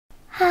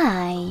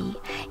Hi!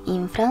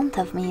 In front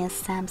of me is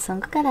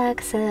Samsung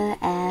Galaxy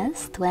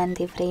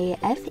S23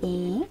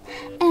 FE,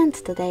 and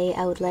today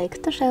I would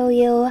like to show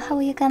you how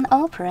you can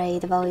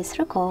operate voice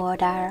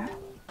recorder.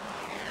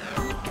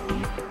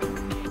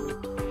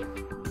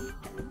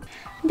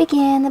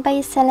 Begin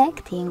by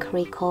selecting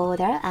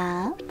Recorder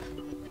app,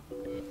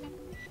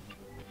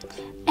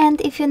 and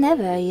if you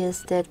never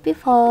used it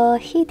before,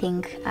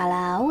 hitting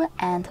Allow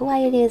and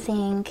while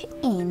using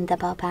in the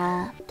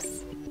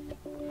pop-ups.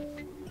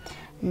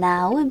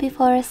 Now,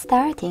 before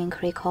starting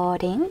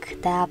recording,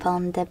 tap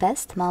on the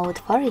best mode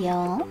for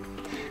you,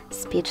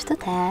 speech to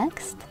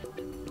text,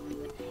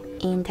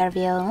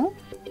 interview,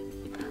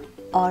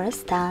 or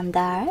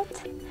standard,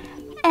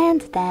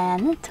 and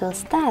then to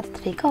start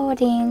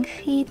recording,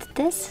 hit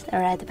this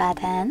red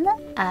button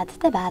at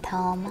the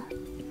bottom.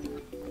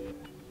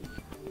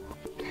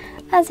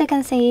 As you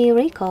can see,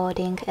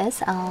 recording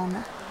is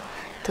on.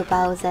 To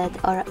pause it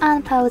or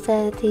unpause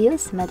it,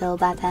 use middle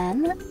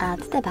button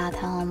at the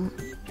bottom.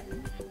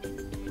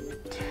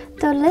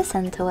 To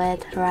listen to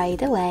it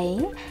right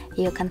away,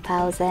 you can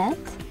pause it,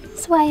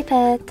 swipe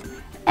it,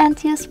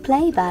 and use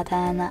play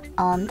button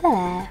on the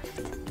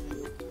left.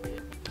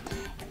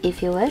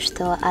 If you wish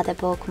to add a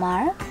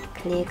bookmark,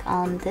 click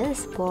on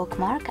this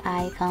bookmark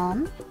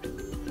icon.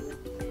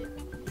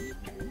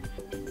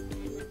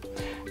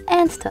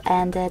 And to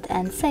end it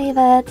and save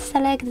it,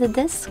 select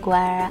this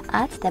square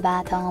at the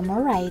bottom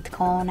right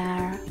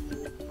corner.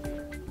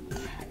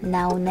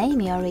 Now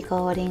name your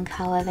recording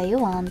however you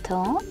want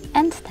to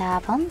and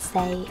tap on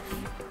Save.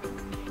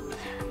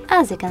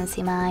 As you can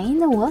see, mine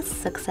was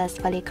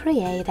successfully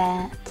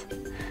created.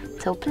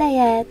 To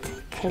play it,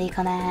 click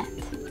on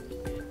it.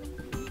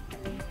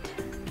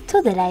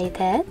 To delete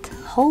it,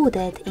 hold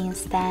it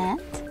instead.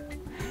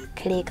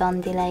 Click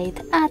on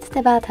Delete at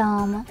the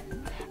bottom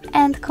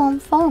and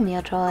confirm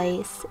your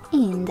choice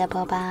in the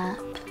pop-up.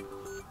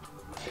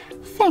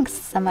 Thanks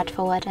so much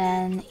for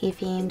watching.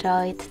 If you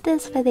enjoyed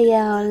this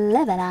video,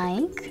 leave a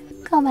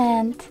like,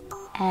 comment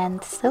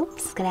and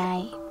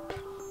subscribe.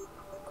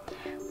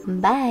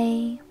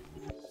 Bye!